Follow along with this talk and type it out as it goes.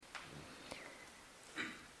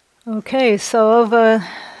Okay, so over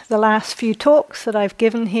the last few talks that I've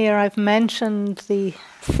given here, I've mentioned the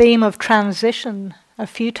theme of transition a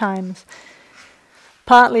few times,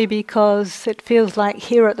 partly because it feels like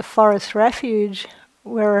here at the Forest Refuge,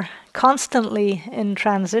 we're constantly in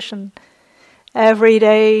transition. Every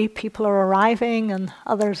day people are arriving and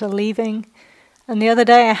others are leaving. And the other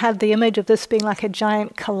day I had the image of this being like a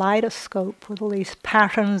giant kaleidoscope with all these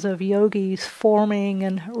patterns of yogis forming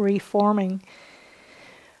and reforming.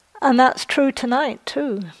 And that's true tonight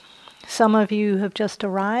too. Some of you have just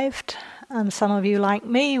arrived, and some of you, like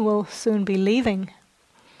me, will soon be leaving.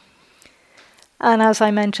 And as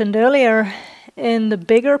I mentioned earlier, in the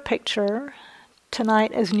bigger picture,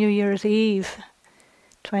 tonight is New Year's Eve.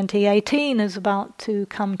 2018 is about to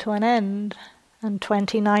come to an end, and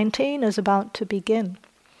 2019 is about to begin.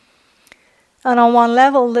 And on one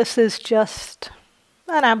level, this is just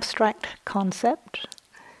an abstract concept.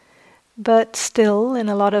 But still, in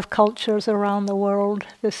a lot of cultures around the world,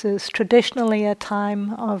 this is traditionally a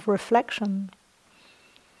time of reflection.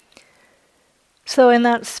 So in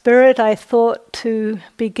that spirit, I thought to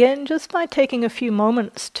begin just by taking a few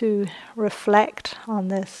moments to reflect on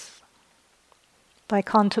this, by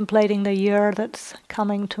contemplating the year that's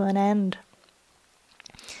coming to an end,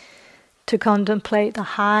 to contemplate the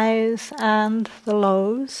highs and the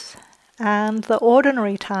lows, and the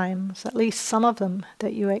ordinary times, at least some of them,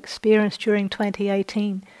 that you experienced during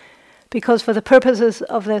 2018. Because for the purposes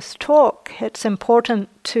of this talk, it's important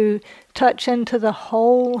to touch into the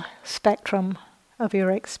whole spectrum of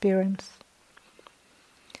your experience.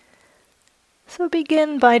 So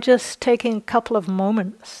begin by just taking a couple of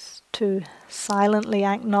moments to silently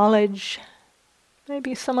acknowledge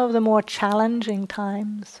maybe some of the more challenging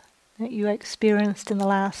times that you experienced in the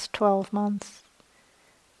last 12 months.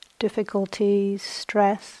 Difficulties,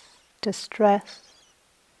 stress, distress,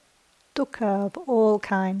 dukkha of all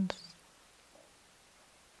kinds.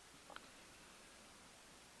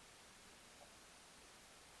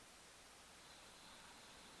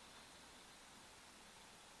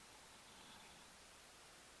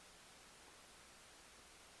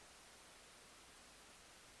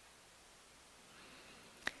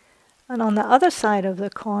 And on the other side of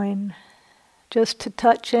the coin, just to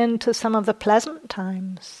touch into some of the pleasant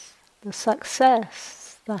times, the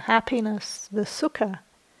success, the happiness, the sukha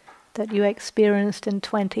that you experienced in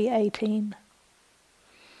 2018.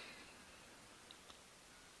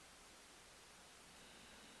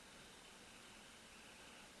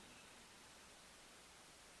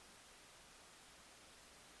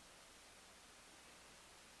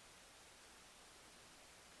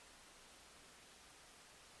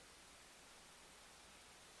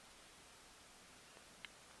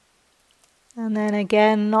 And then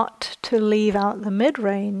again, not to leave out the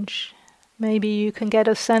mid-range. Maybe you can get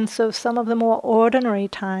a sense of some of the more ordinary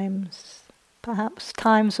times, perhaps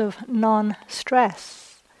times of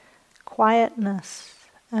non-stress, quietness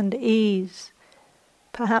and ease.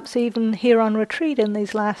 Perhaps even here on retreat in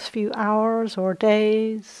these last few hours or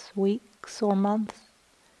days, weeks or months.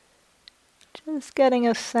 Just getting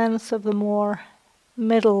a sense of the more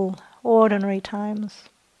middle, ordinary times.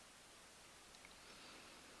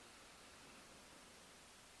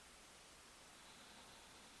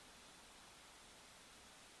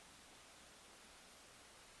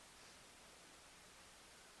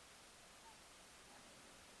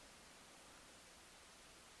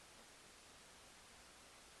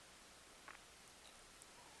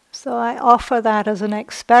 So I offer that as an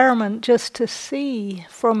experiment just to see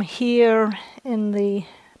from here in the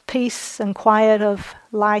peace and quiet of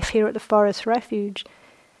life here at the Forest Refuge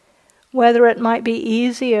whether it might be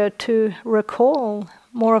easier to recall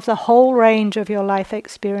more of the whole range of your life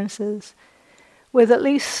experiences with at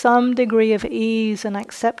least some degree of ease and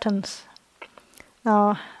acceptance.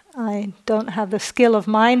 Now, I don't have the skill of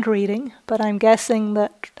mind reading, but I'm guessing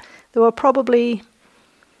that there were probably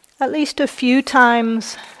at least a few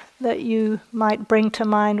times that you might bring to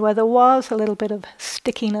mind where there was a little bit of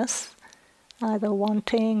stickiness, either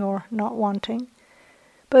wanting or not wanting,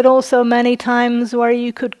 but also many times where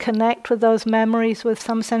you could connect with those memories with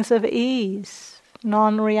some sense of ease,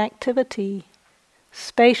 non-reactivity,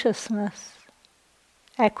 spaciousness,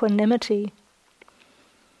 equanimity.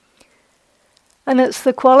 And it's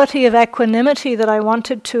the quality of equanimity that I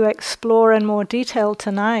wanted to explore in more detail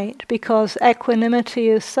tonight, because equanimity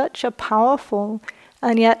is such a powerful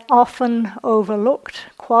and yet often overlooked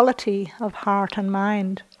quality of heart and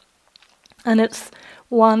mind. And it's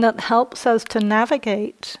one that helps us to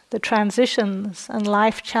navigate the transitions and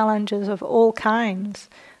life challenges of all kinds,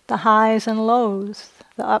 the highs and lows,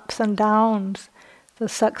 the ups and downs, the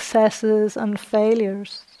successes and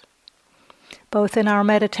failures. both in our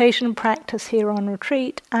meditation practice here on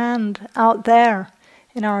retreat and out there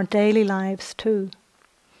in our daily lives too.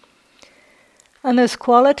 And this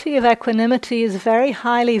quality of equanimity is very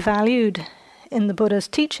highly valued in the Buddha's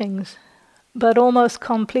teachings, but almost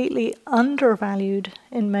completely undervalued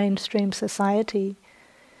in mainstream society.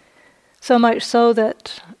 So much so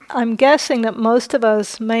that I'm guessing that most of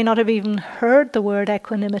us may not have even heard the word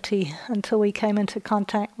equanimity until we came into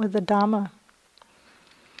contact with the Dhamma.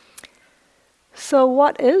 So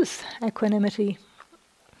what is equanimity?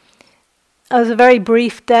 As a very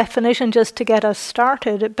brief definition, just to get us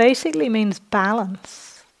started, it basically means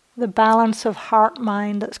balance. The balance of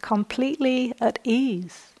heart-mind that's completely at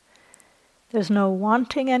ease. There's no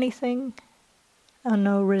wanting anything and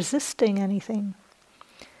no resisting anything.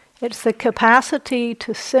 It's the capacity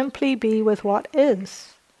to simply be with what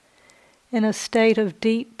is, in a state of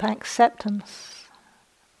deep acceptance,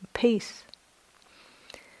 peace.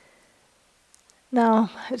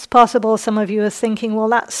 Now, it's possible some of you are thinking, well,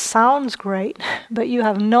 that sounds great, but you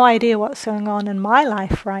have no idea what's going on in my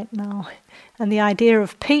life right now. And the idea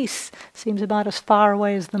of peace seems about as far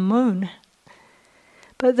away as the moon.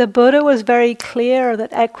 But the Buddha was very clear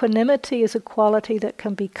that equanimity is a quality that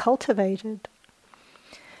can be cultivated.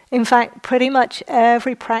 In fact, pretty much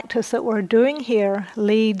every practice that we're doing here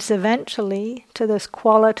leads eventually to this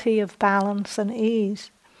quality of balance and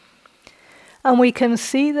ease. And we can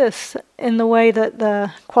see this in the way that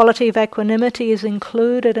the quality of equanimity is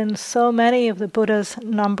included in so many of the Buddha's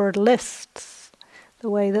numbered lists. The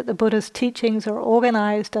way that the Buddha's teachings are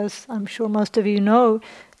organized, as I'm sure most of you know,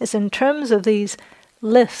 is in terms of these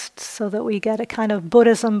lists, so that we get a kind of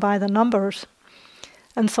Buddhism by the numbers.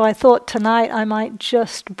 And so I thought tonight I might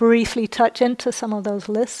just briefly touch into some of those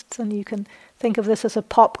lists, and you can think of this as a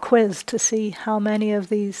pop quiz to see how many of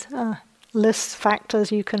these list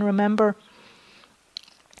factors you can remember.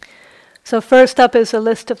 So first up is a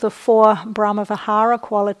list of the 4 Brahmavihara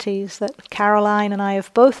qualities that Caroline and I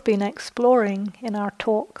have both been exploring in our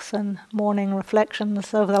talks and morning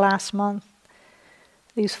reflections over the last month.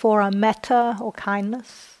 These 4 are metta, or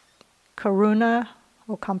kindness, karuna,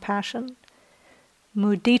 or compassion,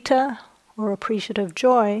 mudita, or appreciative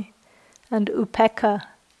joy, and upekkha,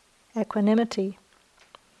 equanimity.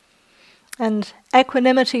 And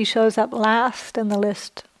equanimity shows up last in the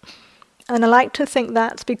list. And I like to think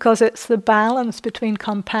that's because it's the balance between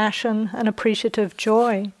compassion and appreciative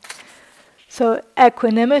joy. So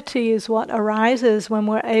equanimity is what arises when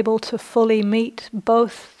we're able to fully meet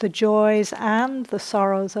both the joys and the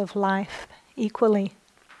sorrows of life equally.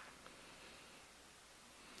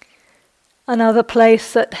 Another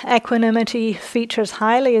place that equanimity features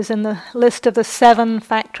highly is in the list of the 7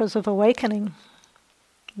 factors of awakening.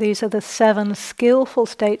 These are the 7 skillful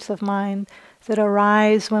states of mind that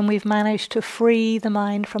arise when we've managed to free the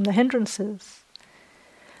mind from the hindrances.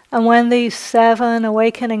 And when these 7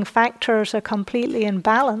 awakening factors are completely in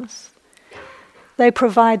balance, they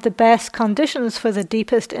provide the best conditions for the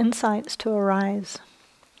deepest insights to arise.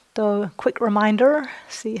 So, a quick reminder,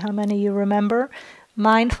 see how many you remember: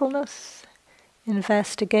 mindfulness,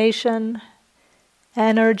 investigation,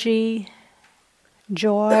 energy,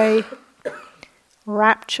 joy,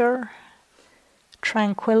 rapture,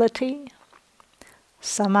 tranquility,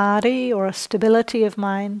 samadhi, or a stability of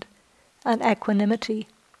mind, and equanimity.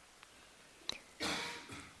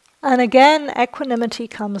 And again, equanimity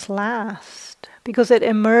comes last because it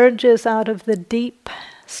emerges out of the deep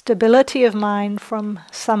stability of mind from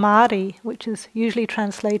samadhi, which is usually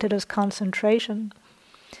translated as concentration.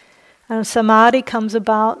 And samadhi comes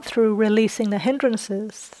about through releasing the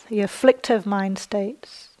hindrances, the afflictive mind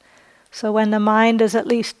states. So when the mind is at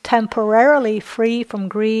least temporarily free from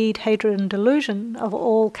greed, hatred, and delusion of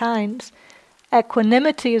all kinds,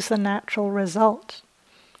 equanimity is the natural result.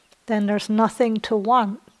 Then there's nothing to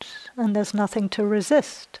want and there's nothing to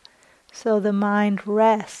resist. So the mind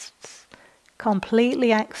rests,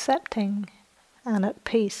 completely accepting and at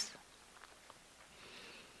peace.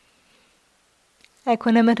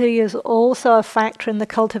 Equanimity is also a factor in the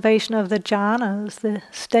cultivation of the jhanas, the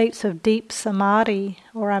states of deep samadhi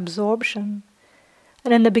or absorption.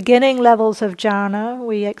 And in the beginning levels of jhana,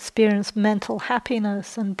 we experience mental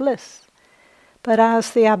happiness and bliss. But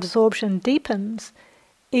as the absorption deepens,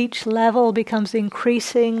 each level becomes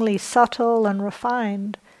increasingly subtle and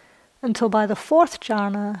refined, until by the 4th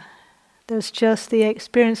jhana, there's just the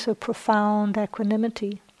experience of profound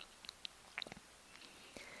equanimity.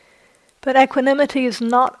 But equanimity is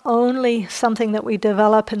not only something that we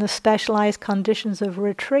develop in the specialized conditions of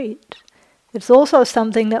retreat. It's also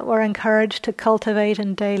something that we're encouraged to cultivate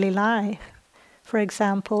in daily life. For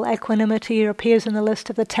example, equanimity appears in the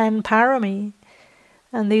list of the 10 parami.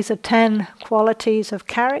 And these are 10 qualities of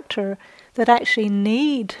character that actually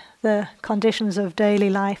need the conditions of daily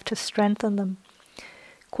life to strengthen them.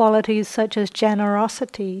 Qualities such as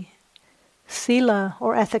generosity, sila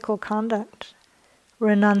or ethical conduct,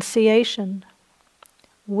 renunciation,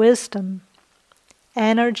 wisdom,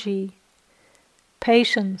 energy,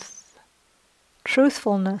 patience,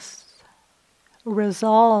 truthfulness,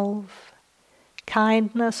 resolve,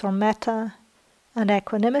 kindness or metta, and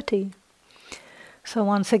equanimity. So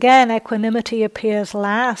once again, equanimity appears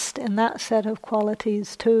last in that set of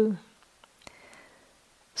qualities too.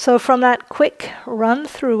 So from that quick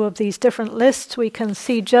run-through of these different lists, we can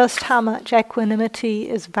see just how much equanimity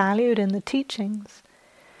is valued in the teachings.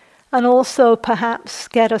 And also perhaps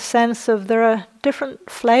get a sense of there are different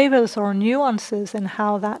flavors or nuances in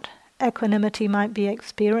how that equanimity might be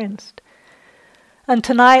experienced. And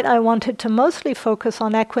tonight I wanted to mostly focus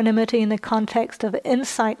on equanimity in the context of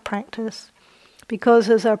insight practice, because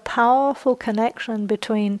there's a powerful connection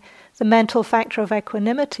between the mental factor of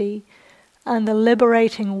equanimity and the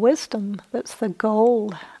liberating wisdom that's the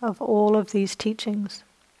goal of all of these teachings.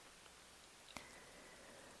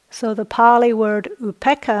 So the Pali word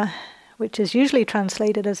upekkha, which is usually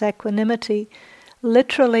translated as equanimity,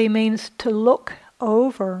 literally means to look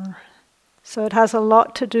over. So it has a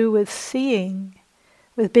lot to do with seeing,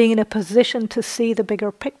 with being in a position to see the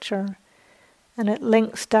bigger picture. And it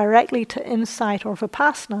links directly to insight or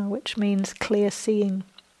vipassana, which means clear seeing.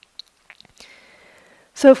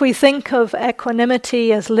 So if we think of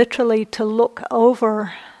equanimity as literally to look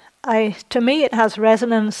over, to me it has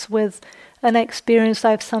resonance with an experience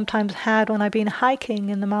I've sometimes had when I've been hiking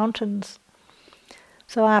in the mountains.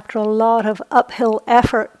 So after a lot of uphill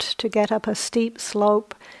effort to get up a steep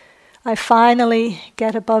slope, I finally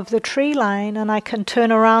get above the tree line and I can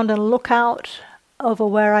turn around and look out over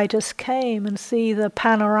where I just came and see the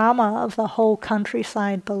panorama of the whole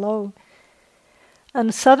countryside below.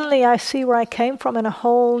 And suddenly I see where I came from in a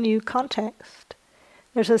whole new context.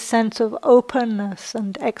 There's a sense of openness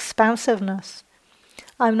and expansiveness.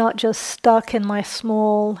 I'm not just stuck in my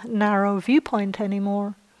small, narrow viewpoint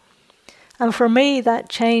anymore. And for me, that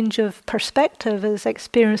change of perspective is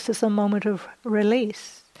experienced as a moment of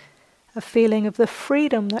release, a feeling of the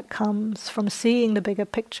freedom that comes from seeing the bigger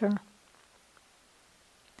picture.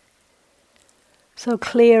 So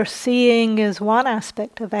clear seeing is one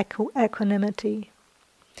aspect of equanimity.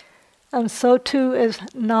 And so too is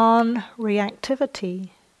non-reactivity,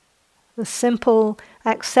 the simple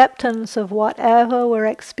acceptance of whatever we're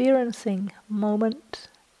experiencing moment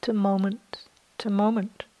to moment to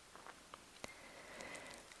moment.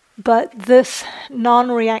 But this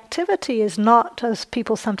non-reactivity is not, as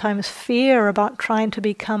people sometimes fear, about trying to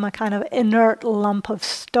become a kind of inert lump of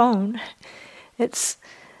stone. It's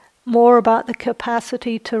more about the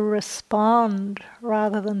capacity to respond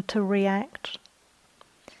rather than to react.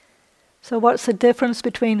 So what's the difference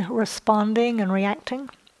between responding and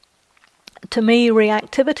reacting? To me,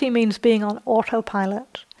 reactivity means being on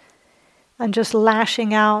autopilot and just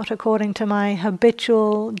lashing out according to my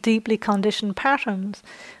habitual, deeply conditioned patterns,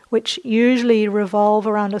 which usually revolve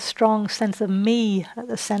around a strong sense of me at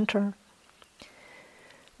the center.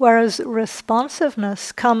 Whereas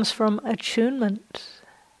responsiveness comes from attunement.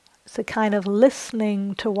 It's a kind of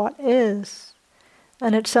listening to what is.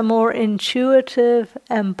 And it's a more intuitive,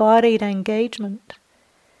 embodied engagement.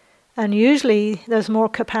 And usually there's more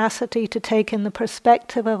capacity to take in the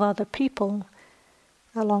perspective of other people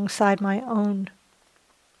alongside my own.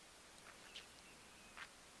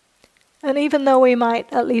 And even though we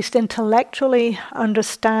might, at least intellectually,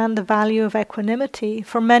 understand the value of equanimity,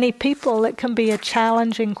 for many people it can be a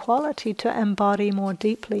challenging quality to embody more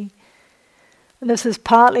deeply. And this is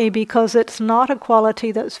partly because it's not a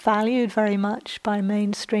quality that's valued very much by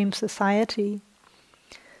mainstream society.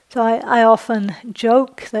 So I often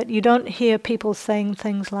joke that you don't hear people saying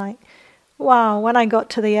things like, wow, when I got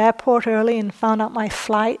to the airport early and found out my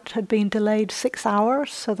flight had been delayed 6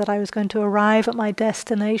 hours so that I was going to arrive at my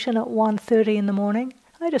destination at 1:30 in the morning,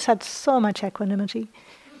 I just had so much equanimity.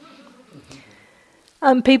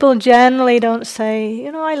 And people generally don't say,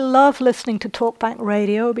 I love listening to talkback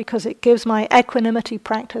radio because it gives my equanimity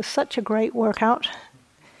practice such a great workout.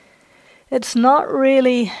 It's not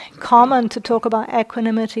really common to talk about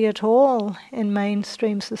equanimity at all in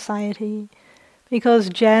mainstream society, because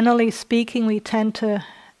generally speaking we tend to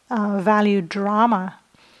value drama.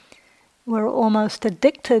 We're almost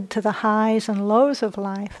addicted to the highs and lows of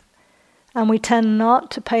life. And we tend not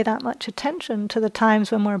to pay that much attention to the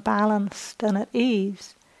times when we're balanced and at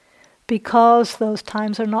ease, because those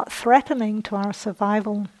times are not threatening to our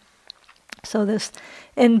survival. So this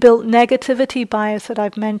inbuilt negativity bias that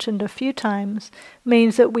I've mentioned a few times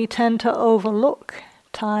means that we tend to overlook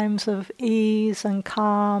times of ease and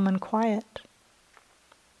calm and quiet.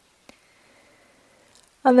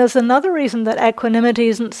 And there's another reason that equanimity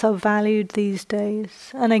isn't so valued these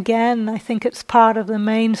days. And again, I think it's part of the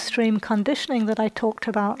mainstream conditioning that I talked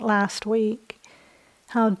about last week.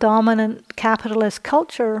 How dominant capitalist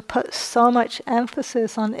culture puts so much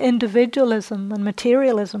emphasis on individualism and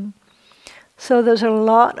materialism. So there's a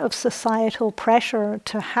lot of societal pressure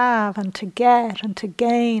to have and to get and to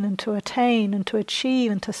gain and to attain and to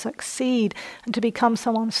achieve and to succeed and to become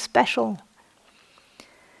someone special.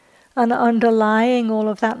 And underlying all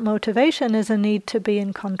of that motivation is a need to be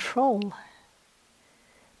in control.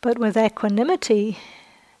 But with equanimity,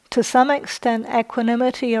 to some extent,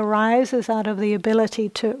 equanimity arises out of the ability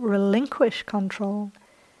to relinquish control.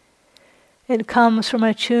 It comes from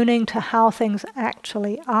attuning to how things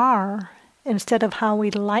actually are, instead of how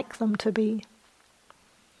we'd like them to be.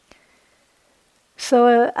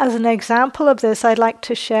 So as an example of this, I'd like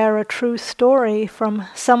to share a true story from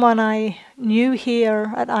someone I knew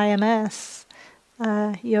here at IMS,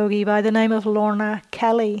 a yogi by the name of Lorna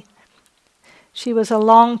Kelly. She was a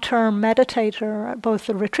long-term meditator at both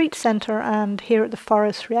the retreat center and here at the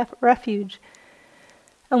Forest Refuge.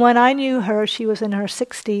 And when I knew her, she was in her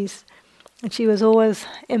 60s. And she was always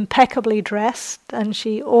impeccably dressed, and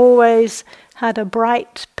she always had a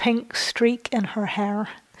bright pink streak in her hair.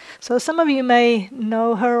 So some of you may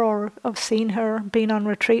know her or have seen her, been on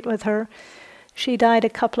retreat with her. She died a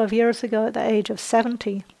couple of years ago at the age of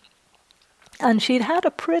 70. And she'd had a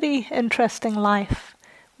pretty interesting life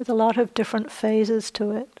with a lot of different phases to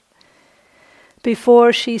it.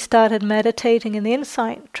 Before she started meditating in the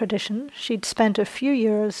insight tradition, she'd spent a few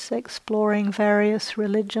years exploring various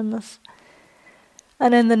religions.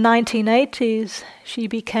 And in the 1980s, she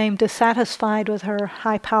became dissatisfied with her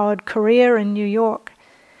high-powered career in New York.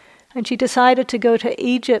 And she decided to go to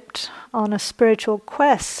Egypt on a spiritual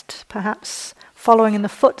quest, perhaps following in the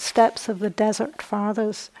footsteps of the Desert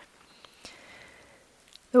Fathers.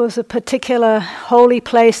 There was a particular holy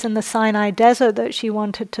place in the Sinai Desert that she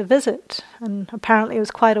wanted to visit. And apparently it was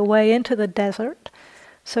quite a way into the desert.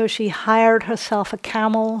 So she hired herself a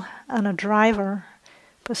camel and a driver.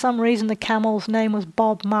 For some reason, the camel's name was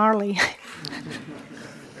Bob Marley.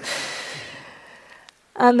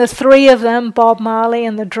 And the three of them, Bob Marley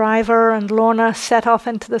and the driver and Lorna, set off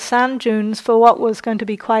into the sand dunes for what was going to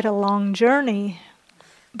be quite a long journey.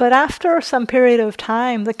 But after some period of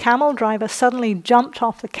time, the camel driver suddenly jumped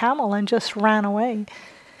off the camel and just ran away.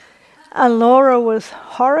 And Laura was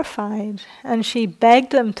horrified, and she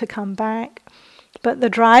begged him to come back. But the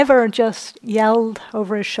driver just yelled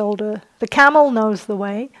over his shoulder, "The camel knows the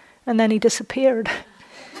way," and then he disappeared.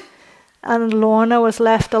 And Lorna was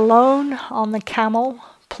left alone on the camel,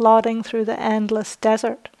 plodding through the endless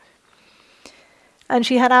desert. And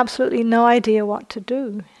she had absolutely no idea what to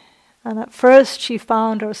do. And at first she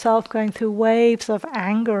found herself going through waves of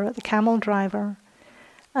anger at the camel driver,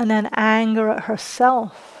 and then anger at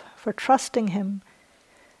herself for trusting him.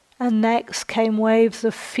 And next came waves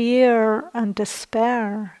of fear and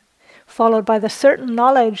despair, followed by the certain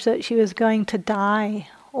knowledge that she was going to die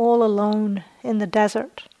all alone in the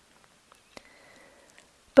desert.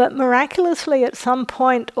 But miraculously, at some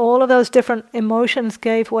point, all of those different emotions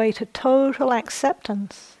gave way to total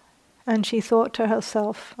acceptance. And she thought to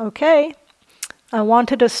herself, okay, I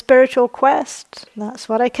wanted a spiritual quest. That's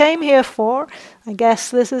what I came here for. I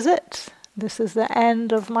guess this is it. This is the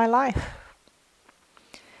end of my life.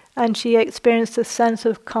 And she experienced a sense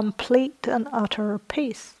of complete and utter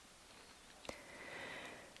peace.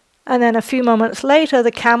 And then a few moments later,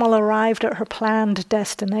 the camel arrived at her planned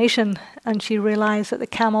destination, and she realized that the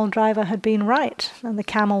camel driver had been right, and the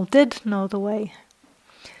camel did know the way.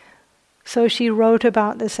 So she wrote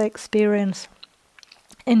about this experience.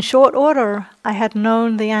 In short order, I had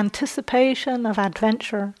known the anticipation of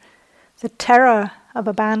adventure, the terror of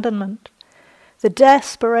abandonment, the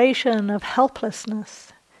desperation of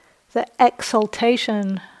helplessness, the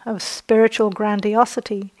exaltation of spiritual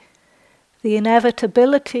grandiosity, the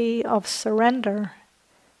inevitability of surrender,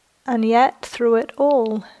 and yet through it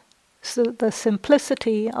all, the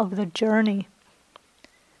simplicity of the journey.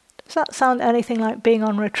 Does that sound anything like being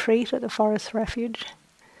on retreat at the Forest Refuge?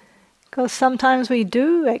 Because sometimes we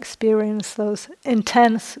do experience those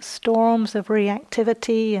intense storms of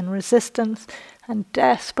reactivity and resistance and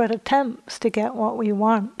desperate attempts to get what we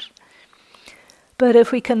want. But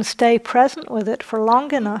if we can stay present with it for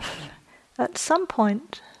long enough, at some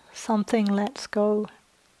point, something lets go.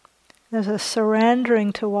 There's a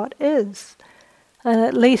surrendering to what is, And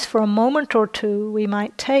at least for a moment or two, we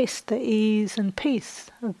might taste the ease and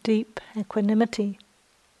peace of deep equanimity.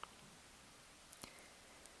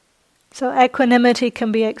 So equanimity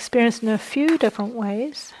can be experienced in a few different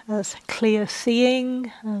ways, as clear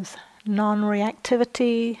seeing, as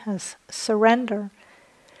non-reactivity, as surrender.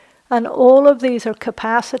 And all of these are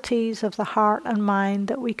capacities of the heart and mind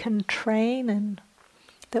that we can train in,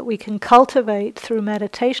 that we can cultivate through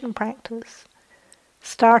meditation practice,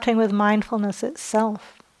 starting with mindfulness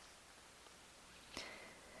itself.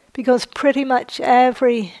 Because pretty much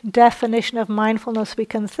every definition of mindfulness we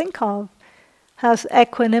can think of has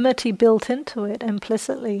equanimity built into it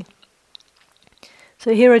implicitly.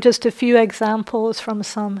 So here are just a few examples from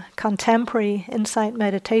some contemporary insight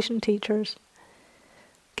meditation teachers.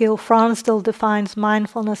 Gil Fronsdal defines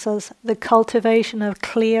mindfulness as the cultivation of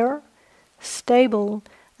clear, stable,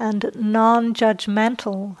 and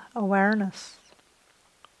non-judgmental awareness.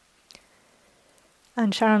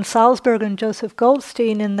 And Sharon Salzberg and Joseph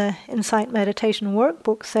Goldstein in the Insight Meditation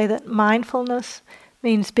Workbook say that mindfulness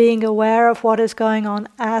means being aware of what is going on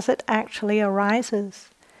as it actually arises,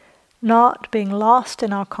 not being lost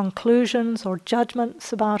in our conclusions or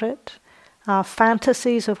judgments about it, our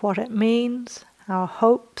fantasies of what it means, our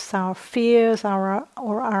hopes, our fears, or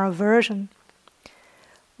our aversion.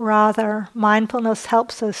 Rather, mindfulness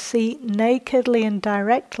helps us see nakedly and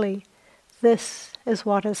directly, this is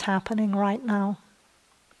what is happening right now.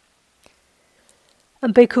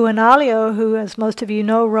 And Bhikkhu Analayo, who, as most of you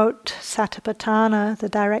know, wrote Satipatthana, the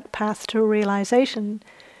direct path to realization,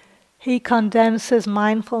 he condenses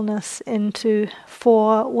mindfulness into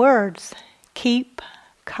 4 words: keep,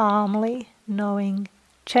 calmly, knowing,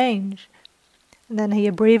 change. And then he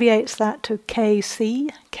abbreviates that to KC,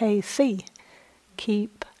 KC.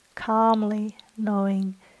 Keep, calmly,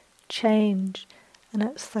 knowing, change. And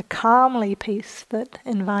it's the calmly piece that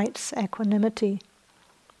invites equanimity.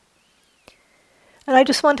 And I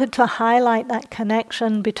just wanted to highlight that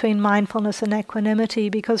connection between mindfulness and equanimity,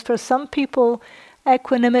 because for some people,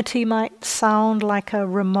 equanimity might sound like a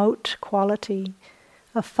remote quality,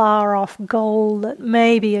 a far-off goal that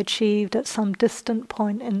may be achieved at some distant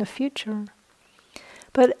point in the future.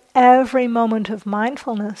 But every moment of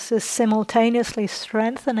mindfulness is simultaneously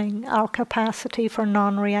strengthening our capacity for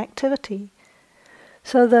non-reactivity.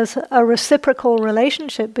 So there's a reciprocal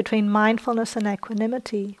relationship between mindfulness and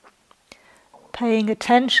equanimity. Paying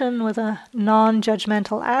attention with a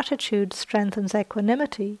non-judgmental attitude strengthens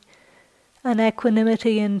equanimity, and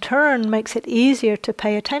equanimity in turn makes it easier to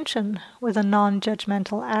pay attention with a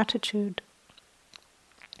non-judgmental attitude.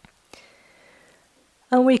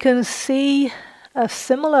 And we can see a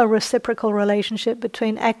similar reciprocal relationship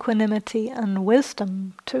between equanimity and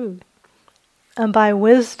wisdom too. And by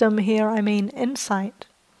wisdom here I mean insight.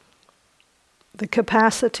 The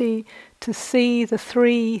capacity to see the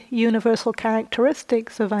 3 universal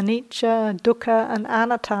characteristics of anicca, dukkha, and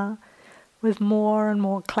anatta with more and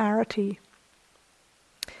more clarity.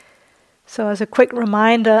 So as a quick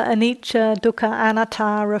reminder, anicca, dukkha,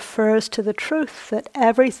 anatta refers to the truth that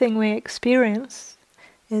everything we experience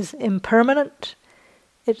is impermanent,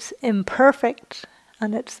 it's imperfect,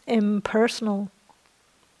 and it's impersonal.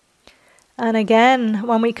 And again,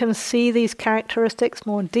 when we can see these characteristics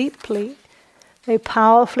more deeply, they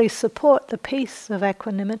powerfully support the peace of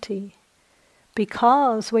equanimity,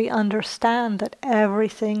 because we understand that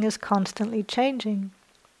everything is constantly changing.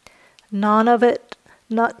 None of it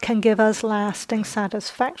can give us lasting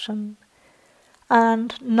satisfaction,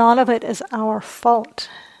 and none of it is our fault.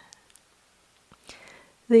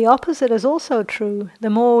 The opposite is also true. The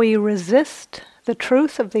more we resist the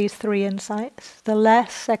truth of these 3 insights, the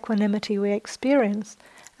less equanimity we experience,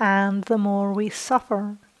 and the more we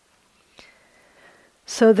suffer.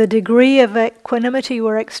 So the degree of equanimity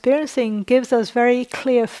we're experiencing gives us very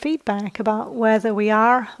clear feedback about whether we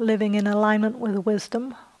are living in alignment with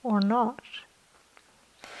wisdom or not.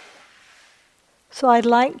 So I'd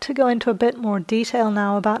like to go into a bit more detail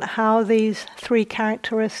now about how these 3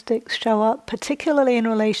 characteristics show up, particularly in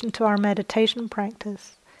relation to our meditation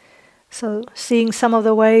practice. So seeing some of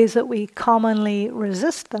the ways that we commonly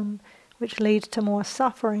resist them, which leads to more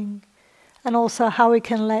suffering, and also how we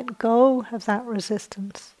can let go of that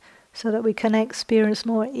resistance so that we can experience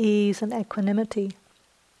more ease and equanimity.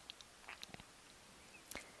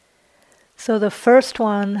 So the first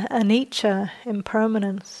one, anicca,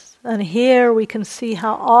 impermanence. And here we can see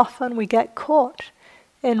how often we get caught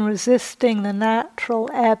in resisting the natural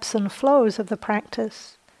ebbs and flows of the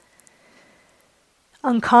practice.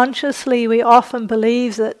 Unconsciously, we often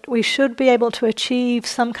believe that we should be able to achieve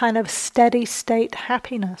some kind of steady state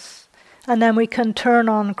happiness, And then we can turn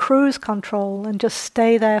on cruise control and just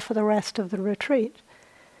stay there for the rest of the retreat.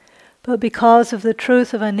 But because of the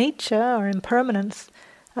truth of anicca, or impermanence,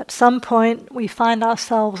 at some point we find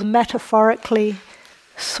ourselves metaphorically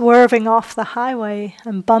swerving off the highway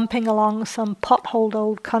and bumping along some potholed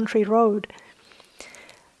old country road.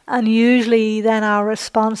 And usually then our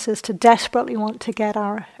response is to desperately want to get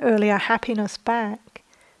our earlier happiness back,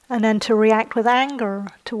 and then to react with anger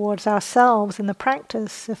towards ourselves in the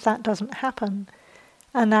practice if that doesn't happen.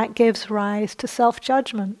 And that gives rise to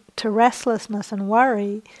self-judgment, to restlessness and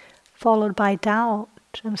worry, followed by doubt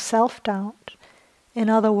and self-doubt. In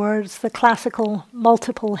other words, the classical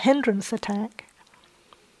multiple hindrance attack.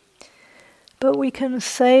 But we can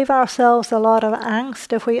save ourselves a lot of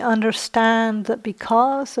angst if we understand that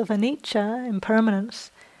because of anicca,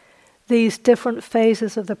 impermanence, these different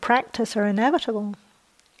phases of the practice are inevitable.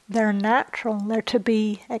 They're natural, they're to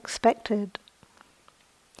be expected.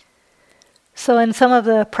 So in some of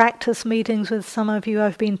the practice meetings with some of you,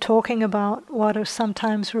 I've been talking about what are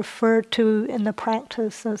sometimes referred to in the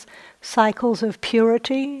practice as cycles of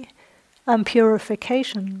purity and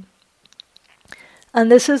purification.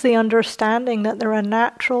 And this is the understanding that there are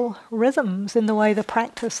natural rhythms in the way the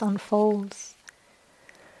practice unfolds.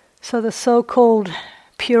 So the so-called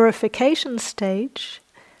purification stage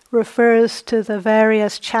refers to the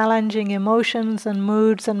various challenging emotions and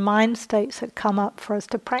moods and mind states that come up for us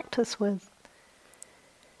to practice with.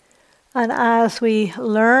 And as we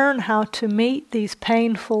learn how to meet these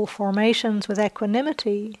painful formations with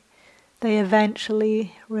equanimity, they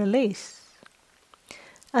eventually release.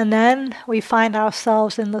 And then we find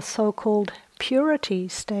ourselves in the so-called purity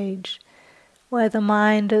stage, where the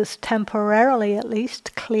mind is temporarily at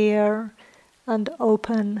least clear and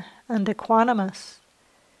open and equanimous.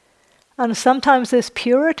 And sometimes this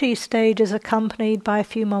purity stage is accompanied by a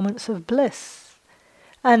few moments of bliss.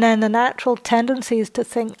 And then the natural tendency is to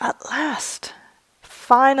think, at last,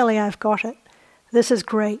 finally I've got it. This is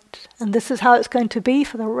great. And this is how it's going to be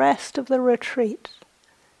for the rest of the retreat.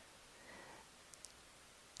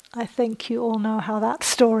 I think you all know how that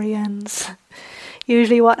story ends.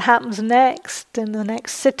 Usually what happens next, in the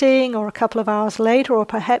next sitting or a couple of hours later or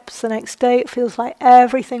perhaps the next day, it feels like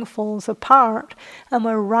everything falls apart and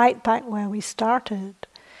we're right back where we started.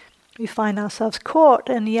 We find ourselves caught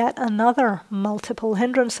in yet another multiple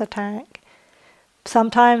hindrance attack,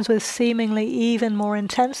 sometimes with seemingly even more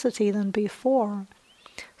intensity than before.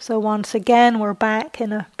 So once again we're back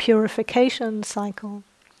in a purification cycle.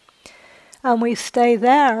 And we stay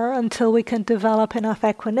there until we can develop enough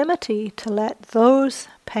equanimity to let those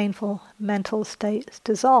painful mental states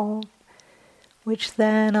dissolve, which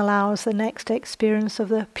then allows the next experience of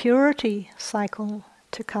the purity cycle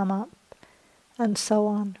to come up, and so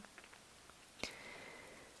on.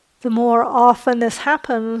 The more often this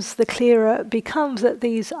happens, the clearer it becomes that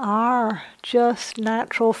these are just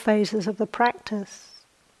natural phases of the practice.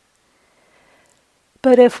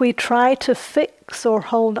 But if we try to fix or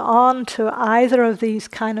hold on to either of these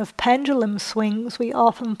kind of pendulum swings, we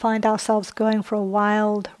often find ourselves going for a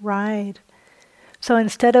wild ride. So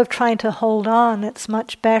instead of trying to hold on, it's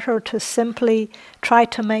much better to simply try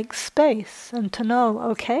to make space and to know,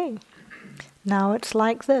 okay, now it's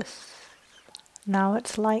like this, now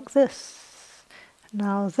it's like this,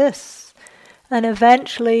 now this. And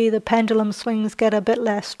eventually the pendulum swings get a bit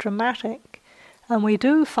less dramatic. And we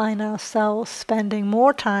do find ourselves spending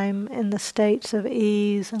more time in the states of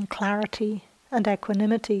ease and clarity and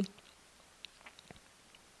equanimity.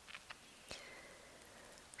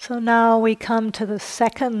 So now we come to the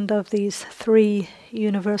second of these three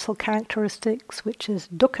universal characteristics, which is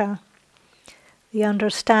dukkha, the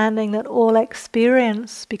understanding that all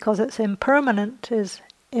experience, because it's impermanent, is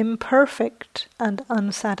imperfect and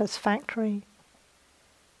unsatisfactory.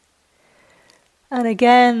 And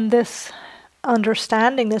again, this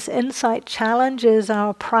understanding, this insight challenges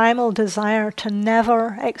our primal desire to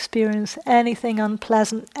never experience anything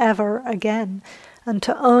unpleasant ever again, and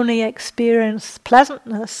to only experience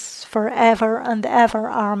pleasantness forever and ever.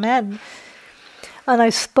 Amen. And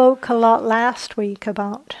I spoke a lot last week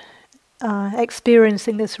about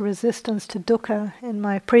experiencing this resistance to dukkha in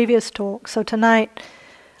my previous talk. So tonight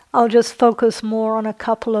I'll just focus more on a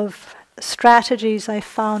couple of strategies I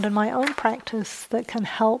found in my own practice that can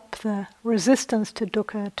help the resistance to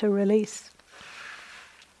dukkha to release.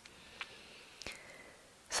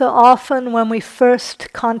 So often when we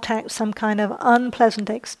first contact some kind of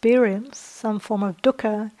unpleasant experience, some form of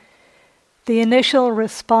dukkha, the initial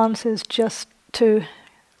response is just to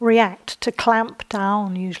react, to clamp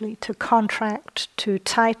down usually, to contract, to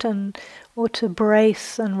tighten, or to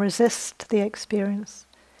brace and resist the experience.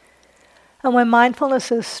 And when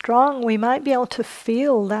mindfulness is strong, we might be able to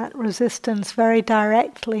feel that resistance very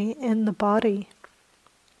directly in the body.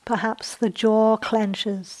 Perhaps the jaw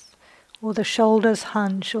clenches, or the shoulders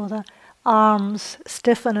hunch, or the arms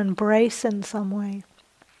stiffen and brace in some way.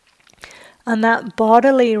 And that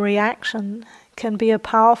bodily reaction can be a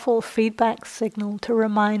powerful feedback signal to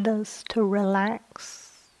remind us to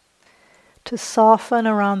relax, to soften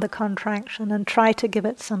around the contraction and try to give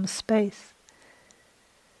it some space.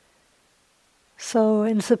 So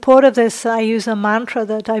in support of this, I use a mantra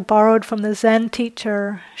that I borrowed from the Zen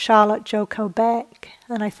teacher Charlotte Joko Beck,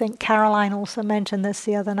 and I think Caroline also mentioned this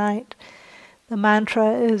the other night. The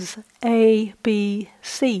mantra is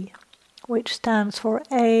ABC, which stands for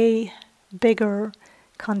A, bigger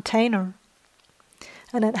container.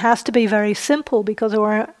 And it has to be very simple because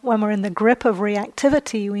when we're in the grip of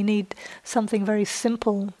reactivity, we need something very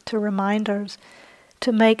simple to remind us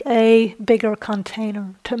to make a bigger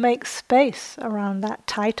container, to make space around that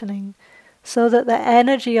tightening so that the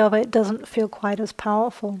energy of it doesn't feel quite as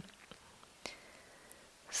powerful.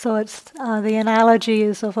 So it's the analogy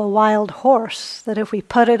is of a wild horse, that if we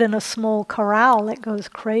put it in a small corral, it goes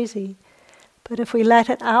crazy. But if we let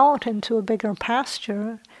it out into a bigger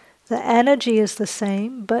pasture, the energy is the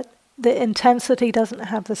same, but the intensity doesn't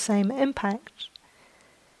have the same impact.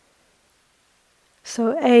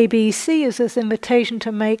 So ABC is this invitation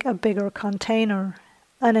to make a bigger container.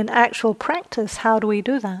 And in actual practice, how do we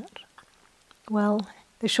do that? Well,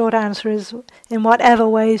 the short answer is in whatever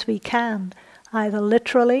ways we can, either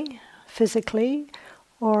literally, physically,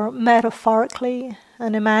 or metaphorically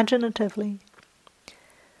and imaginatively.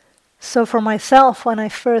 So for myself, when I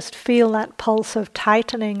first feel that pulse of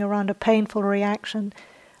tightening around a painful reaction,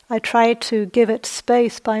 I try to give it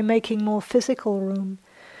space by making more physical room.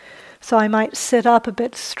 So I might sit up a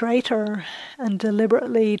bit straighter and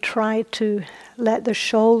deliberately try to let the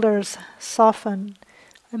shoulders soften.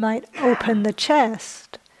 I might open the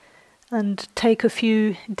chest and take a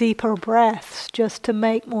few deeper breaths just to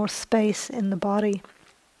make more space in the body.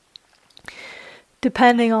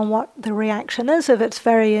 Depending on what the reaction is, if it's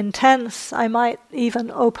very intense, I might even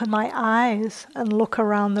open my eyes and look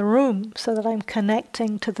around the room so that I'm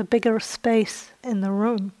connecting to the bigger space in the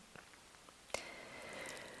room.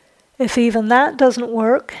 If even that doesn't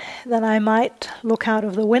work, then I might look out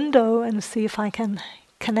of the window and see if I can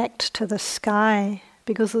connect to the sky,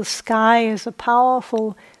 because the sky is a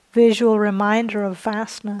powerful visual reminder of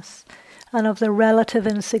vastness and of the relative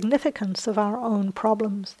insignificance of our own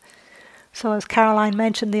problems. So as Caroline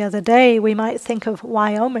mentioned the other day, we might think of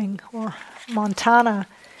Wyoming or Montana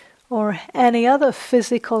or any other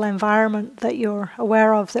physical environment that you're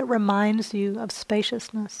aware of that reminds you of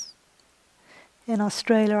spaciousness. In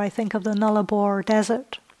Australia, I think of the Nullarbor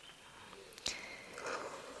Desert.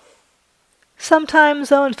 Sometimes,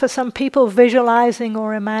 though, and for some people, visualizing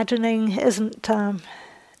or imagining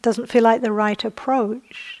doesn't feel like the right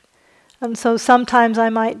approach. And so sometimes I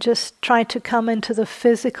might just try to come into the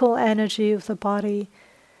physical energy of the body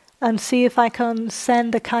and see if I can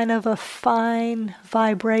send a kind of a fine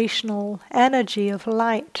vibrational energy of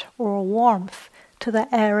light or warmth to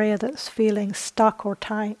the area that's feeling stuck or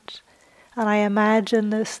tight. And I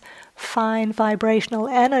imagine this fine vibrational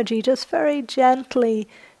energy just very gently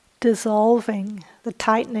dissolving the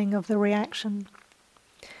tightening of the reaction.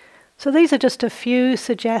 So these are just a few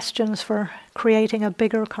suggestions for creating a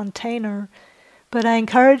bigger container, but I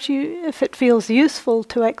encourage you, if it feels useful,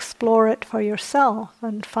 to explore it for yourself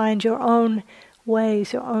and find your own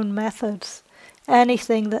ways, your own methods,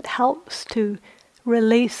 anything that helps to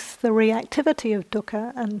release the reactivity of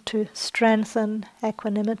dukkha and to strengthen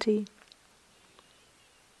equanimity.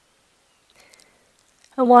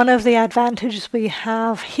 And one of the advantages we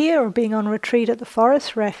have here, being on retreat at the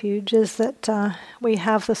Forest Refuge, is that we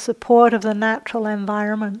have the support of the natural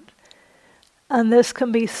environment. And this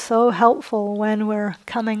can be so helpful when we're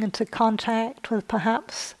coming into contact with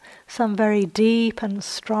perhaps some very deep and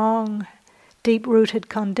strong, deep-rooted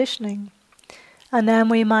conditioning. And then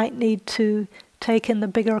we might need to take in the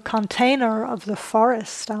bigger container of the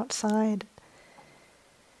forest outside.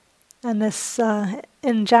 And this,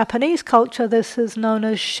 in Japanese culture, this is known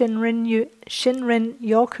as Shinrin-yoku,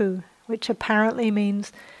 which apparently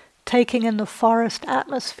means taking in the forest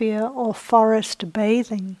atmosphere or forest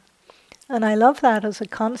bathing. And I love that as a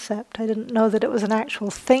concept. I didn't know that it was an actual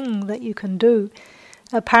thing that you can do.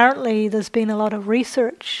 Apparently, there's been a lot of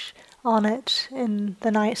research on it since the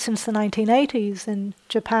 1980s in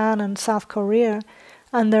Japan and South Korea,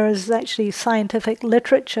 and there is actually scientific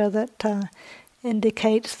literature that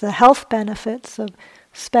indicates the health benefits of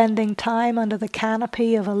spending time under the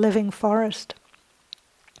canopy of a living forest.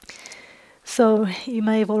 So you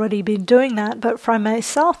may have already been doing that, but for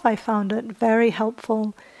myself I found it very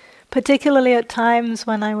helpful, particularly at times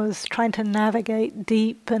when I was trying to navigate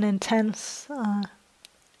deep and intense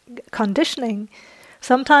conditioning.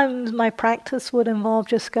 Sometimes my practice would involve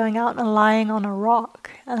just going out and lying on a rock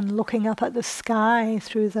and looking up at the sky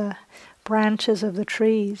through the branches of the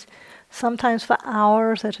trees, sometimes for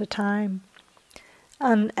hours at a time.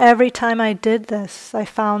 And every time I did this, I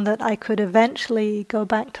found that I could eventually go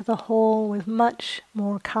back to the hall with much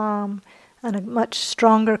more calm and a much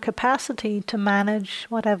stronger capacity to manage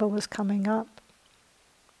whatever was coming up.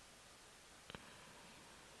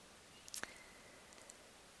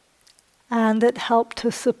 And it helped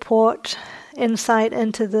to support insight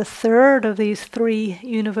into the third of these three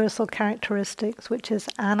universal characteristics, which is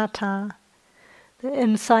anatta, the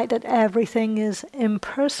insight that everything is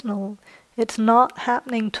impersonal. It's not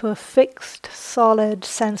happening to a fixed, solid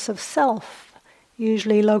sense of self,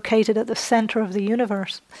 usually located at the center of the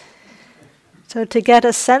universe. So to get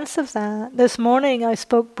a sense of that, this morning I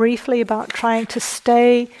spoke briefly about trying to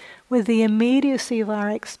stay with the immediacy of our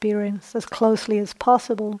experience as closely as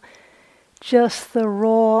possible, just the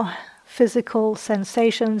raw physical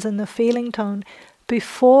sensations and the feeling tone,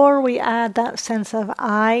 before we add that sense of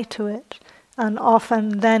I to it, and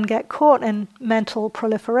often then get caught in mental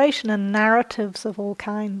proliferation and narratives of all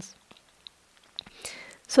kinds.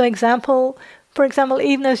 So for example,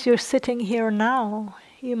 even as you're sitting here now,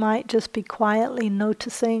 you might just be quietly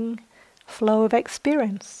noticing flow of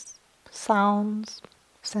experience, sounds,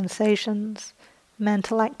 sensations,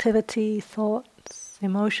 mental activity, thoughts,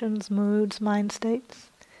 emotions, moods, mind states.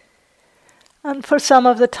 And for some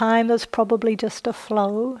of the time there's probably just a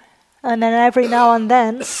flow, and then every now and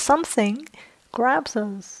then something grabs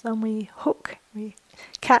us and we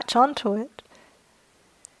catch onto it,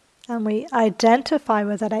 and we identify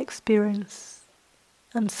with that experience,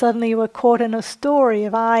 and suddenly we're caught in a story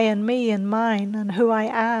of I and me and mine and who I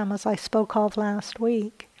am, as I spoke of last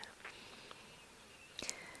week.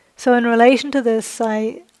 So in relation to this,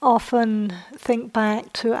 I often think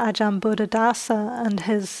back to Ajahn Buddhadasa and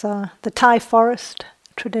his the Thai forest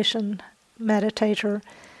tradition meditator,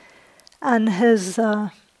 and his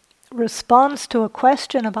response to a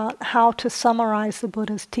question about how to summarize the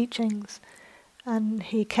Buddha's teachings. And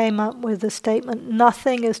he came up with the statement,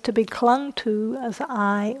 nothing is to be clung to as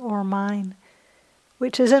I or mine,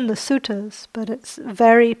 which is in the suttas, but it's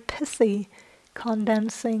very pithy,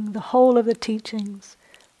 condensing the whole of the teachings.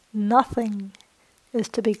 Nothing is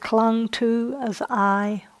to be clung to as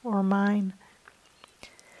I or mine.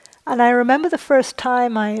 And I remember the first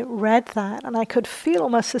time I read that, and I could feel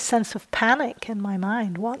almost a sense of panic in my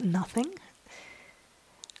mind. What, nothing?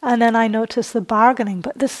 And then I noticed the bargaining,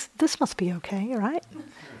 but this must be okay, right?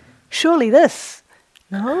 Surely this.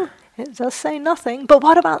 No, it does say nothing, but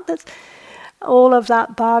what about this? All of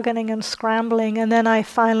that bargaining and scrambling, and then I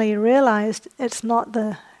finally realized it's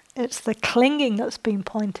the clinging that's been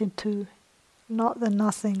pointed to, not the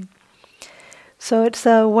nothing. So it's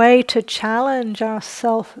a way to challenge our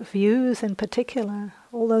self-views in particular,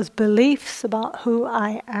 all those beliefs about who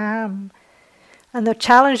I am. And the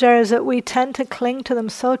challenge there is that we tend to cling to them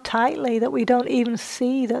so tightly that we don't even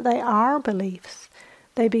see that they are beliefs.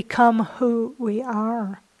 They become who we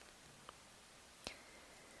are.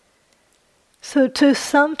 So to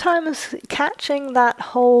sometimes catching that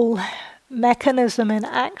whole mechanism in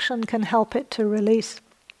action can help it to release.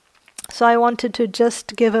 So I wanted to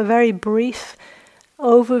just give a very brief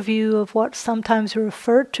overview of what's sometimes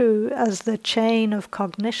referred to as the chain of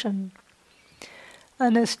cognition.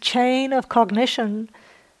 And this chain of cognition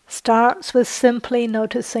starts with simply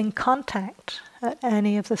noticing contact at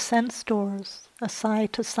any of the sense doors, a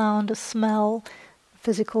sight, a sound, a smell,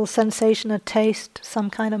 physical sensation, a taste, some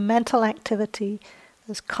kind of mental activity.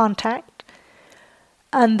 There's contact.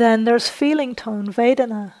 And then there's feeling tone,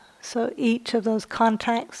 Vedana. So each of those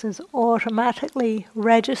contacts is automatically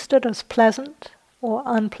registered as pleasant or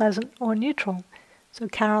unpleasant or neutral. So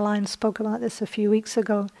Caroline spoke about this a few weeks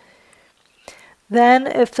ago. Then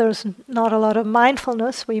if there's not a lot of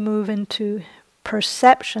mindfulness, we move into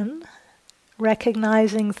perception,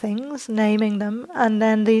 recognizing things, naming them, and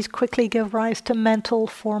then these quickly give rise to mental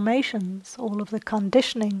formations, all of the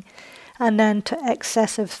conditioning, and then to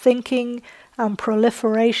excessive thinking and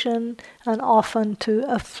proliferation, and often to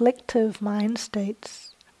afflictive mind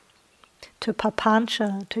states, to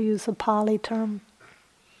papancha, to use the Pali term.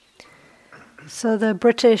 So the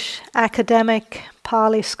British academic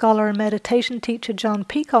Pali scholar and meditation teacher John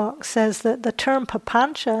Peacock says that the term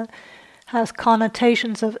papancha has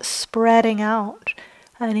connotations of spreading out,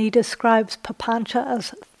 and he describes papancha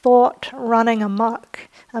as thought running amok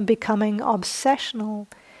and becoming obsessional,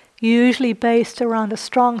 usually based around a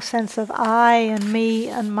strong sense of I and me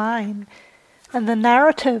and mine. And the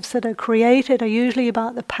narratives that are created are usually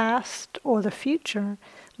about the past or the future,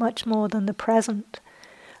 much more than the present.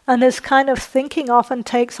 And this kind of thinking often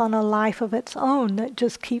takes on a life of its own that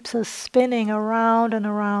just keeps us spinning around and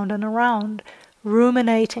around and around,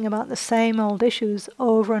 ruminating about the same old issues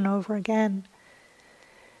over and over again.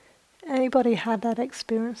 Anybody had that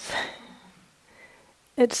experience?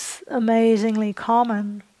 It's amazingly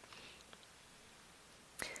common.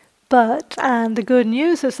 And the good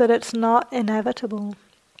news is that it's not inevitable.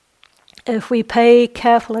 If we pay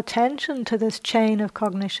careful attention to this chain of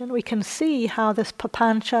cognition, we can see how this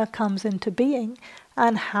papancha comes into being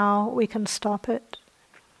and how we can stop it.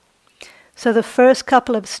 So the first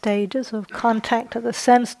couple of stages of contact at the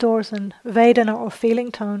sense doors and Vedana or feeling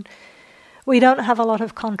tone, we don't have a lot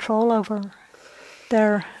of control over.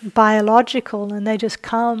 They're biological and they just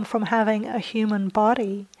come from having a human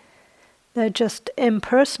body. They're just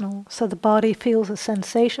impersonal, so the body feels a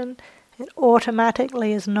sensation. It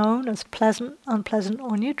automatically is known as pleasant, unpleasant,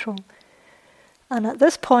 or neutral. And at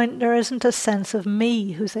this point, there isn't a sense of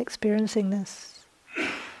me who's experiencing this.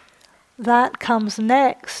 That comes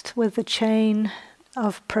next with the chain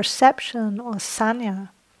of perception or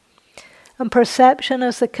sanya. And perception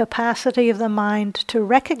is the capacity of the mind to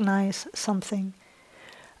recognize something.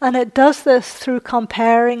 And it does this through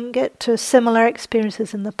comparing it to similar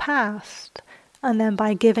experiences in the past, and then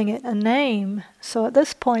by giving it a name. So at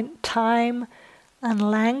this point, time and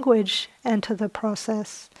language enter the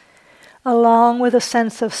process, along with a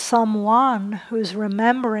sense of someone who's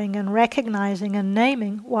remembering and recognizing and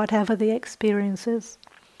naming whatever the experience is.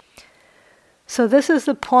 So this is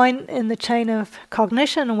the point in the chain of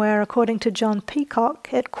cognition where, according to John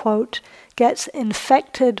Peacock, it, quote, gets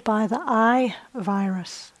infected by the I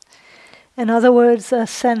virus. In other words, a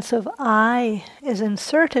sense of I is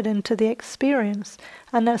inserted into the experience,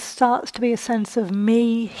 and there starts to be a sense of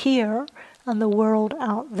me here and the world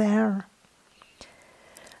out there.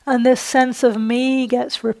 And this sense of me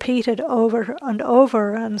gets repeated over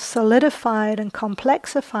and solidified and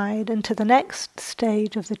complexified into the next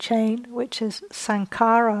stage of the chain, which is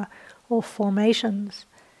sankhara, or formations.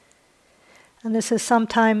 And this is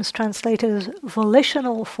sometimes translated as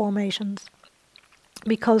volitional formations,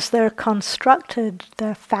 because they're constructed,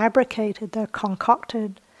 they're fabricated, they're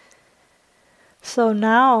concocted. So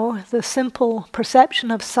now the simple perception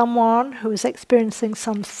of someone who is experiencing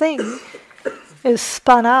something is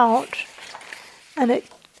spun out, and it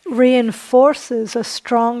reinforces a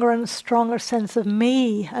stronger and stronger sense of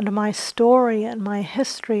me and my story and my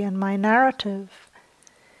history and my narrative.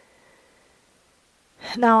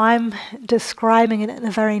 Now I'm describing it in a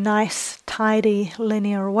very nice, tidy,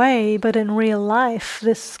 linear way, but in real life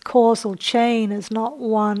this causal chain is not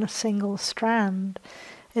one single strand.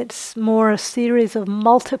 It's more a series of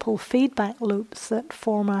multiple feedback loops that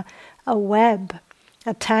form a web,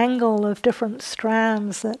 a tangle of different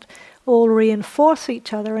strands that all reinforce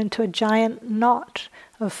each other into a giant knot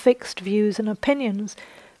of fixed views and opinions,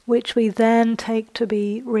 which we then take to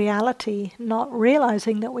be reality, not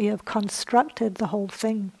realizing that we have constructed the whole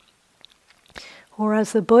thing. Or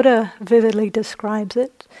as the Buddha vividly describes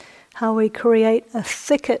it, how we create a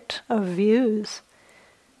thicket of views,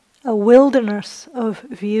 a wilderness of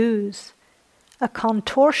views, a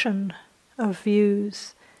contortion of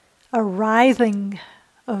views, a writhing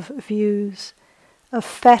of views, a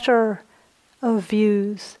fetter of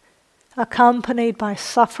views, accompanied by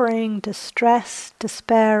suffering, distress,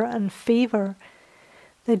 despair, and fever.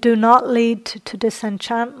 They do not lead to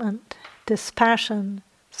disenchantment, dispassion,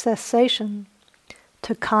 cessation,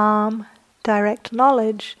 to calm, direct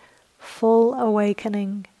knowledge, full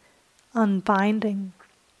awakening, unbinding.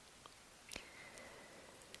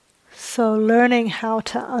 So learning how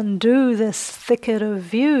to undo this thicket of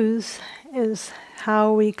views is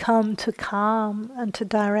how we come to calm and to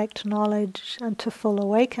direct knowledge and to full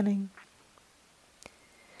awakening.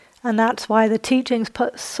 And that's why the teachings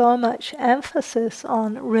put so much emphasis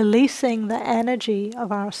on releasing the energy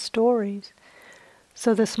of our stories.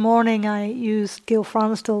 So this morning I used Gil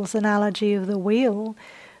Fronsdal's analogy of the wheel,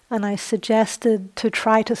 and I suggested to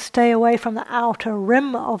try to stay away from the outer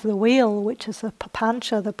rim of the wheel, which is the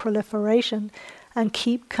papancha, the proliferation, and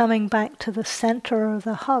keep coming back to the center of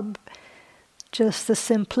the hub, just the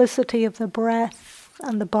simplicity of the breath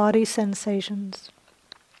and the body sensations.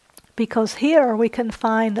 Because here we can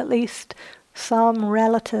find at least some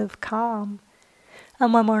relative calm.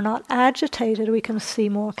 And when we're not agitated, we can see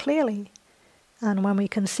more clearly. And when we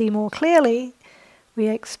can see more clearly, we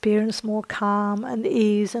experience more calm and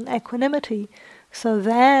ease and equanimity. So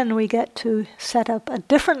then we get to set up a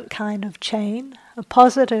different kind of chain, a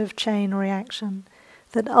positive chain reaction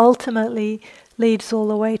that ultimately leads all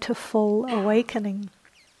the way to full awakening.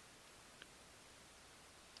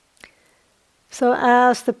 So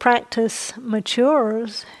as the practice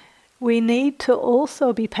matures, we need to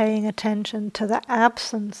also be paying attention to the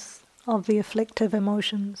absence of the afflictive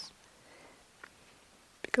emotions,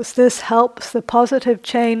 because this helps the positive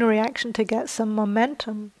chain reaction to get some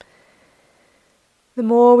momentum. The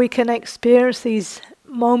more we can experience these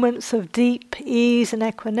moments of deep ease and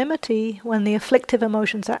equanimity when the afflictive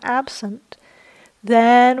emotions are absent,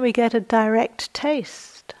 then we get a direct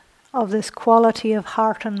taste of this quality of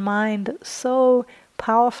heart and mind that so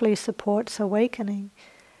powerfully supports awakening.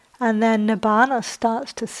 And then Nibbana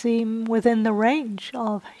starts to seem within the range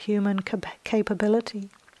of human capability.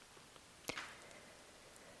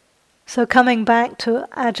 So coming back to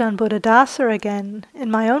Ajahn Buddhadasa again,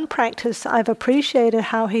 in my own practice I've appreciated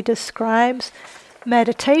how he describes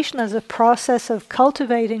meditation as a process of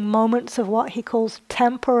cultivating moments of what he calls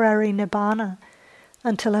temporary Nibbana,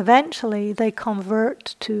 until eventually they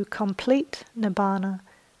convert to complete Nibbana,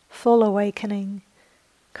 full awakening,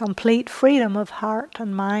 complete freedom of heart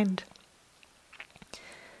and mind.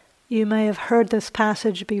 You may have heard this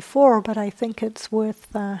passage before, but I think it's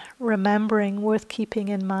worth remembering, worth keeping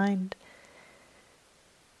in mind.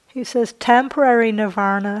 He says, temporary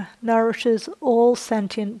nirvana nourishes all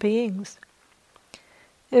sentient beings.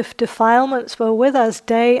 If defilements were with us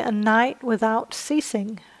day and night without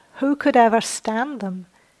ceasing, who could ever stand them?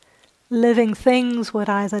 Living things would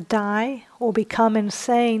either die or become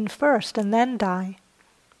insane first and then die.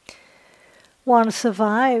 One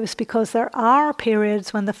survives because there are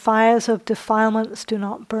periods when the fires of defilements do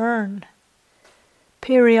not burn.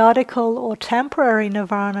 Periodical or temporary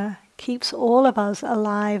nirvana keeps all of us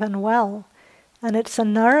alive and well, and it's a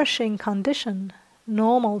nourishing condition,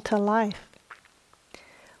 normal to life.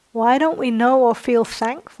 Why don't we know or feel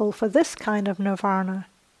thankful for this kind of nirvana?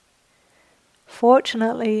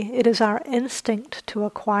 Fortunately, it is our instinct to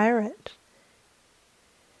acquire it.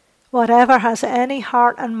 Whatever has any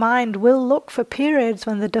heart and mind will look for periods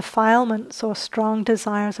when the defilements or strong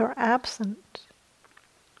desires are absent.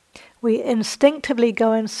 We instinctively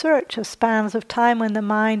go in search of spans of time when the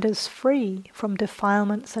mind is free from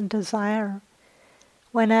defilements and desire.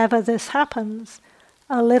 Whenever this happens,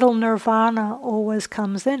 a little nirvana always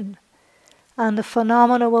comes in, and the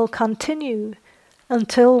phenomena will continue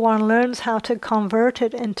until one learns how to convert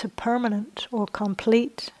it into permanent or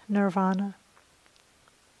complete nirvana.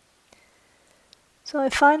 So I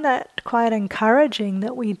find that quite encouraging,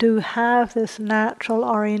 that we do have this natural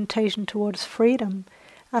orientation towards freedom,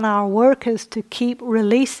 and our work is to keep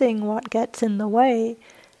releasing what gets in the way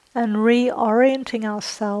and reorienting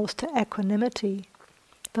ourselves to equanimity.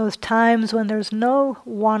 Those times when there's no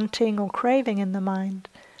wanting or craving in the mind,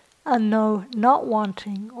 and no not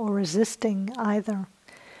wanting or resisting either.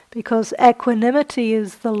 Because equanimity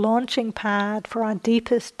is the launching pad for our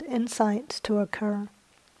deepest insights to occur.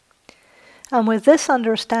 And with this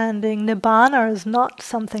understanding, Nibbana is not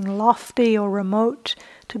something lofty or remote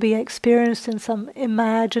to be experienced in some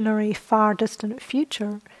imaginary far distant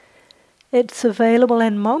future. It's available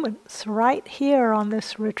in moments, right here on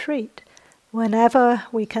this retreat, whenever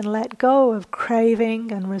we can let go of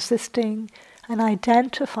craving and resisting and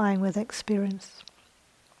identifying with experience.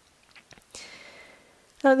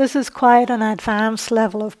 Now, this is quite an advanced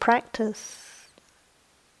level of practice.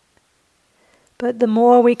 But the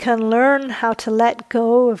more we can learn how to let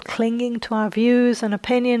go of clinging to our views and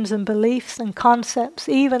opinions and beliefs and concepts,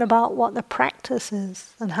 even about what the practice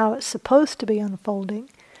is and how it's supposed to be unfolding,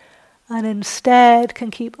 and instead can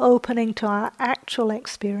keep opening to our actual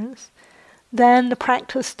experience, then the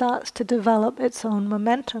practice starts to develop its own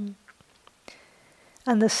momentum.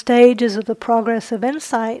 And the stages of the progress of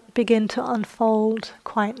insight begin to unfold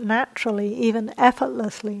quite naturally, even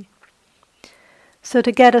effortlessly. So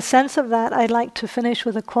to get a sense of that, I'd like to finish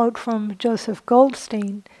with a quote from Joseph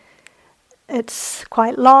Goldstein. It's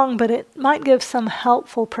quite long, but it might give some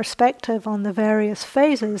helpful perspective on the various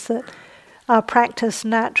phases that our practice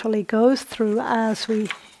naturally goes through as we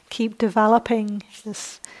keep developing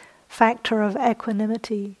this factor of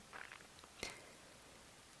equanimity.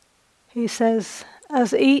 He says,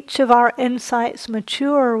 as each of our insights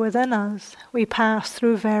mature within us, we pass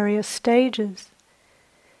through various stages.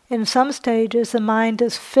 In some stages, the mind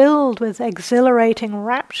is filled with exhilarating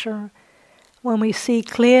rapture when we see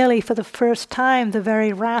clearly for the first time the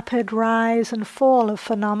very rapid rise and fall of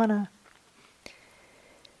phenomena.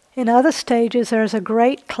 In other stages, there is a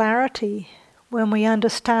great clarity when we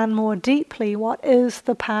understand more deeply what is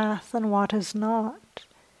the path and what is not.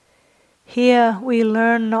 Here we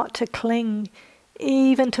learn not to cling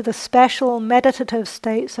even to the special meditative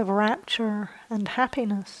states of rapture and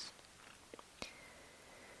happiness.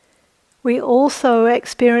 We also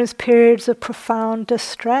experience periods of profound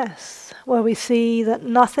distress, where we see that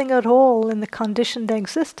nothing at all in the conditioned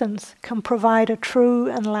existence can provide a true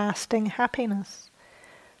and lasting happiness.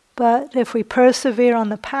 But if we persevere on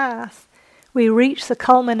the path, we reach the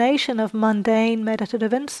culmination of mundane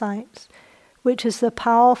meditative insights, which is the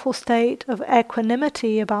powerful state of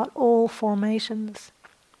equanimity about all formations.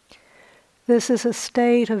 This is a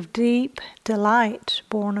state of deep delight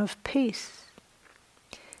born of peace.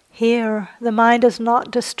 Here, the mind is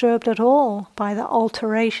not disturbed at all by the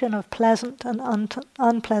alteration of pleasant and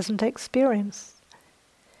unpleasant experience.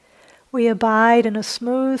 We abide in a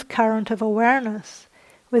smooth current of awareness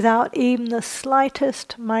without even the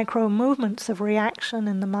slightest micro-movements of reaction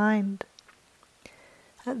in the mind.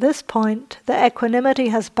 At this point, the equanimity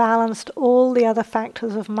has balanced all the other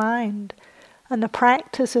factors of mind, and the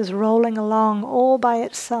practice is rolling along all by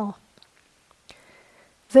itself.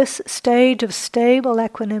 This stage of stable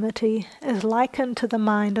equanimity is likened to the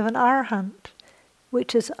mind of an arhat,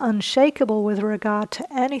 which is unshakable with regard to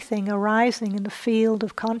anything arising in the field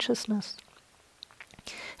of consciousness.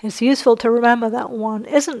 It's useful to remember that one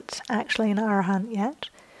isn't actually an arhat yet,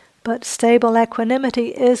 but stable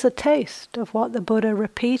equanimity is a taste of what the Buddha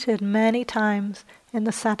repeated many times in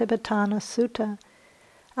the Satipatthana Sutta,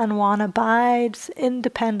 and one abides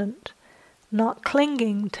independent, not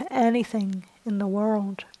clinging to anything in the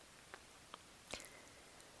world.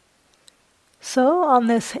 So on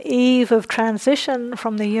this eve of transition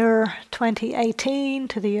from the year 2018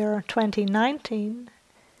 to the year 2019,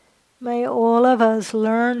 may all of us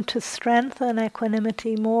learn to strengthen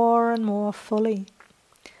equanimity more and more fully,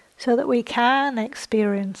 so that we can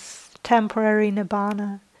experience temporary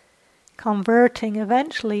nibbana, converting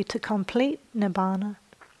eventually to complete nibbana,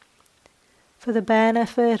 for the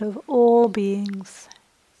benefit of all beings,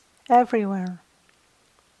 everywhere.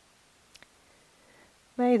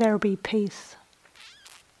 May there be peace.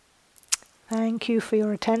 Thank you for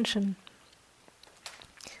your attention.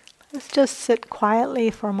 Let's just sit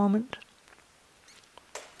quietly for a moment.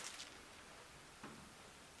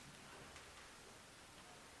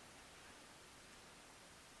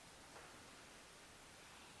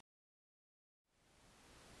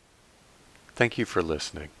 Thank you for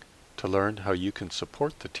listening. To learn how you can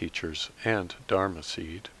support the teachers and Dharma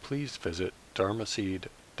Seed, please visit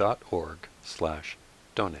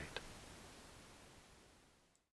dharmaseed.org/donate.